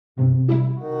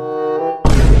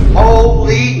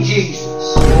Holy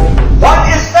Jesus. What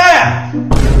is that?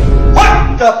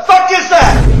 What the fuck is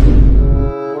that?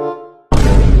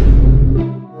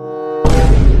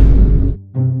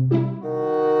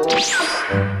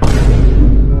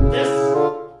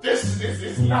 This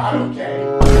is not okay.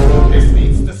 This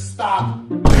needs to stop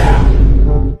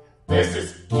now. This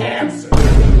is cancer.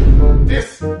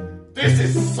 This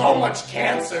is so much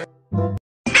cancer.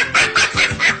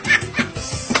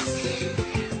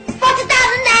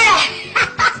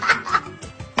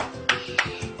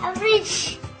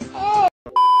 Rich. Oh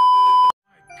my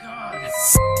God.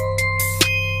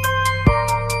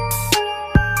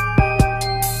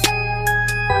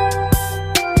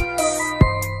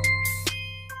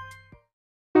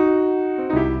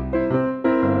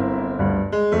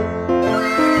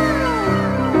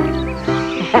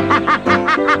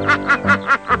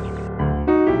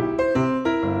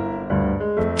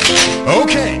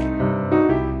 Okay.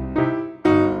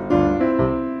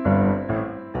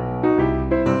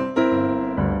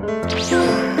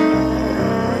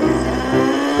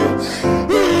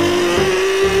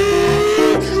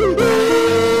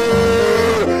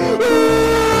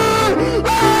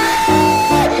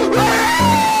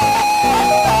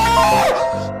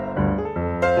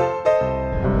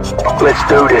 Let's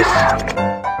do this.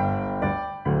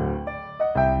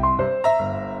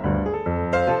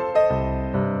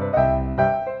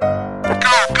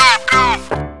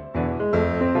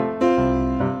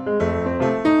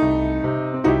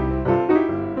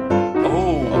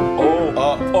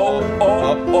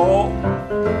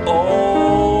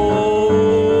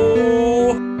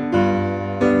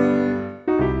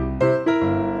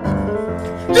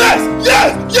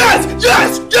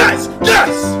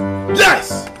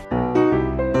 Yes!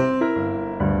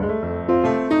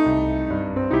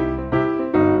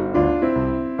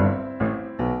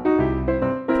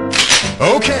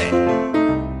 Okay.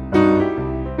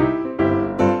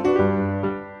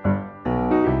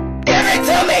 Give it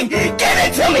to me! Give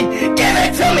it to me! Give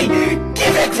it to me!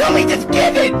 Give it to me! Just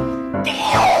give it!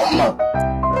 Damn!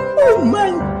 Oh my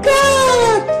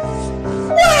God!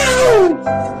 Wow!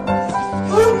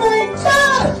 Oh my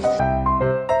God!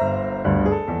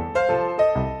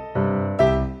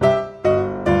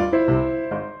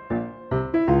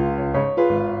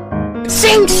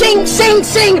 Sing, sing, sing,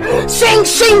 sing! Sing,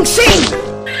 sing, sing!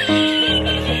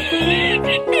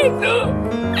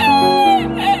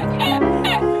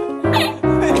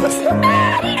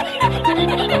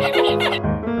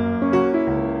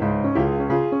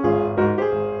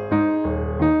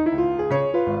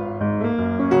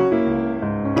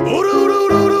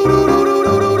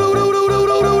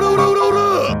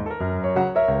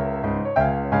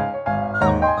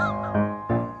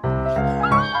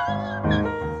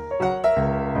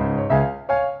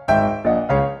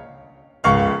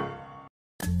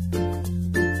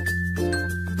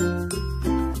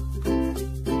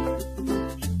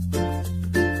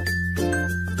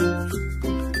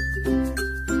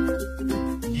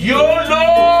 YOLO!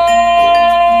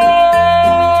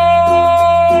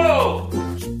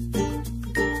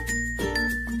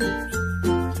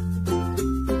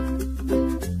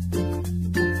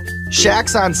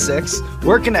 Shaq's on 6,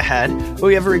 working ahead.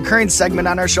 We have a recurring segment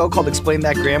on our show called Explain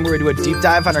That Gram, where we do a deep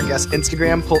dive on our guest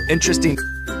Instagram, pull interesting.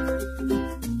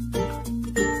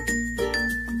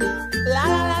 La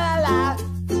la la la la.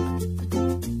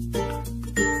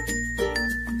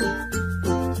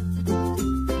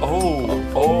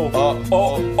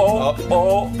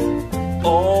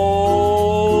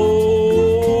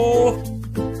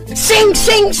 Sing,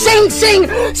 sing, sing, sing,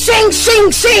 sing,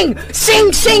 sing, sing,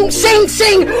 sing, sing, sing,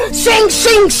 sing, sing,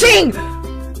 sing, sing.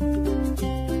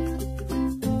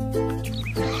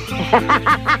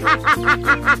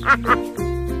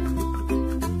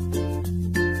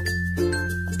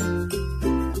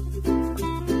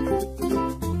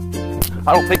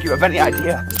 I don't think you have any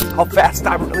idea how fast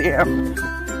I really am.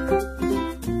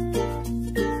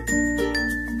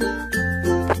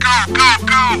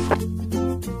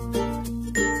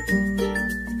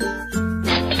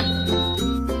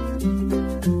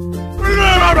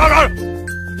 Go, go, go!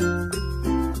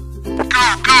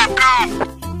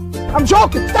 I'm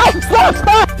joking! Stop! Stop!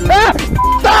 Stop! Stop!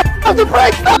 Stop! Stop the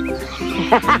brake! Stop!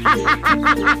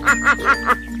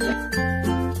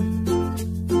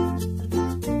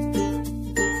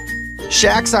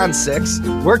 Shaq's on 6,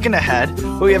 working ahead.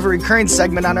 We have a recurring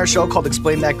segment on our show called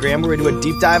Explain That Gram, where we do a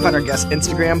deep dive on our guest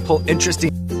Instagram, pull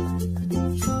interesting.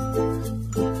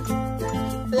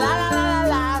 La la la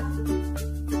la.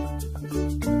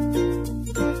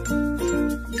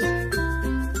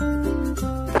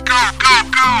 Go, go,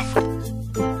 go!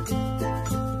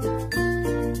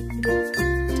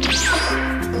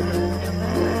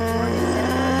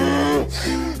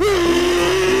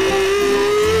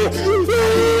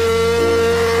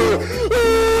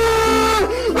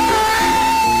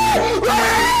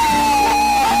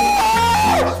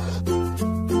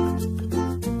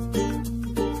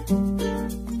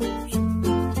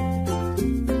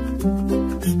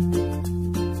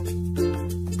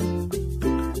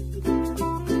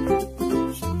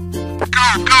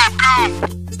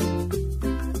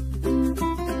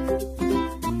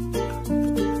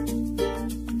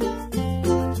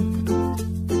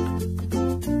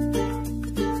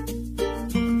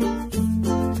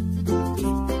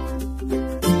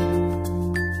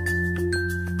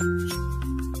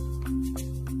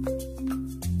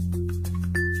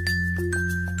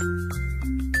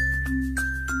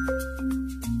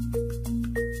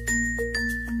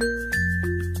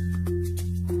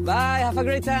 a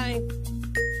great time.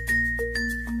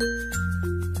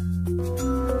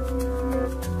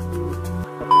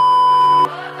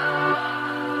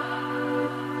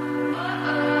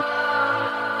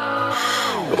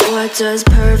 What does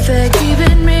perfect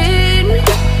even mean?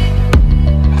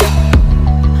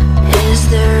 Is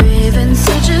there even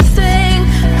such a thing?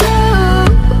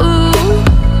 Ooh,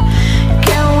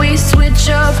 can we switch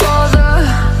up all the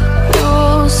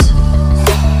rules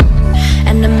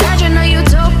and imagine a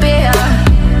utopia?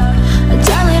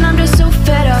 Darling, I'm just so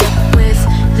fed up with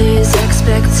these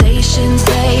expectations.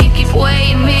 They keep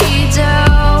weighing me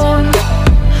down.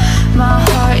 My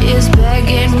heart is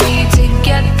begging me to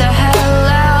get the hell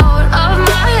out of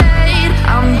my head.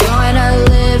 I'm gonna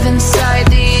live inside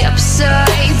the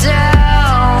upside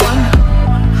down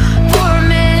for a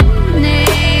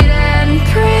minute and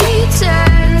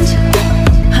pretend,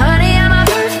 honey, I'm a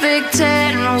perfect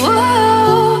 10.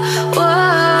 Whoa,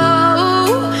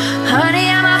 whoa, honey,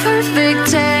 I'm a perfect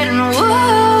 10.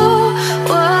 Whoa,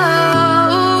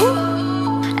 whoa,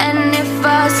 and if I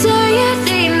say it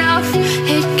enough,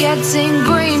 it gets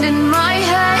ingrained in my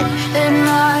head, and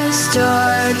I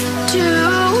start to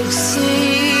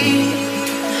see,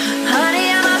 honey,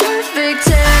 I'm a perfect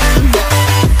 10.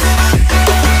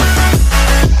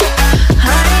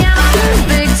 Honey, I'm a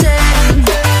perfect 10.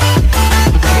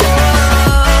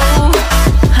 Whoa,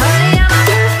 honey, I'm a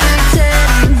perfect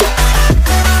 10.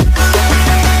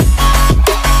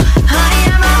 Honey,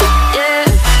 I'm a, yeah.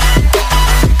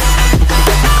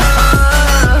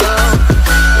 Oh,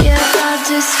 yeah, I've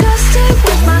discussed it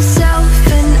with myself,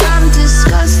 and I'm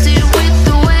disgusted with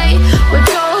the way we're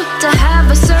told to have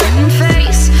a certain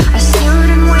face, a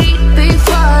certain weight,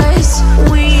 because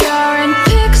we aren't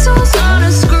pixels on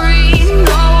a screen.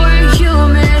 No, we're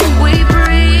human, we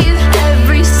breathe.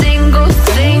 Every single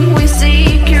thing we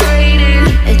see curated,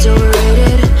 it's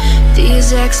overrated.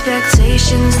 These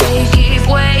expectations, they keep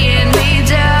weighing me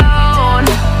down.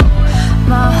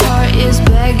 My heart is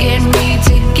begging me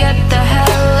to get the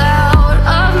hell out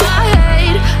of my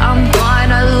head. I'm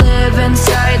gonna live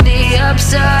inside the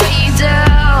upside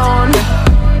down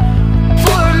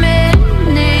for a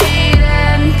minute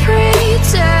and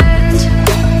pretend,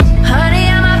 honey,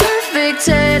 I'm a perfect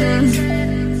 10.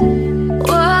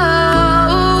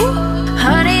 Whoa,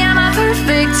 honey, I'm a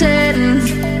perfect 10.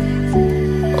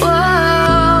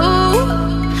 Whoa,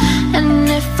 and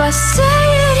if I say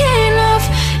it enough,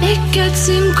 it gets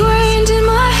ingrained in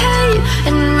my head,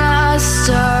 and I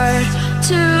start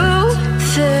to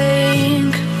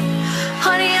think,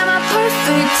 honey, I'm a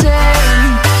perfect 10.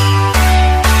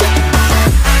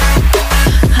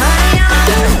 Honey, I'm a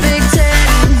perfect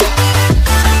 10.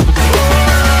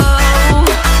 Whoa,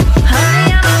 honey,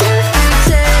 I'm a perfect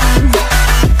 10.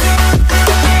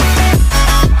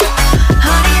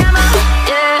 Honey, I'm a,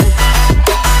 yeah.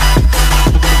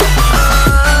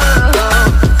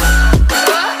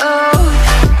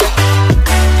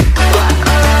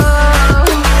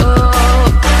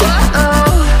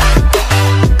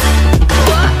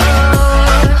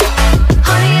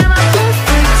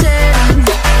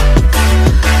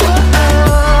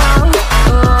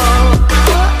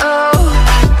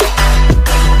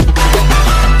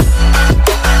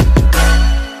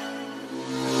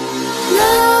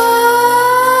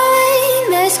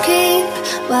 Nightmares creep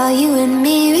while you and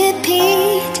me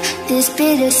repeat. This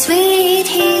bittersweet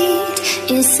heat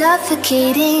is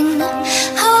suffocating.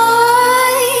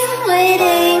 I'm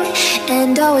waiting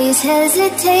and always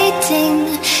hesitating.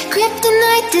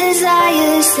 Kryptonite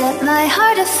desires set my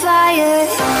heart afire.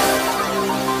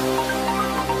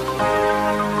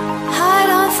 Heart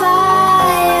on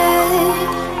fire.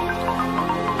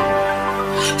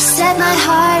 Set my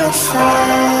heart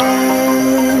afire.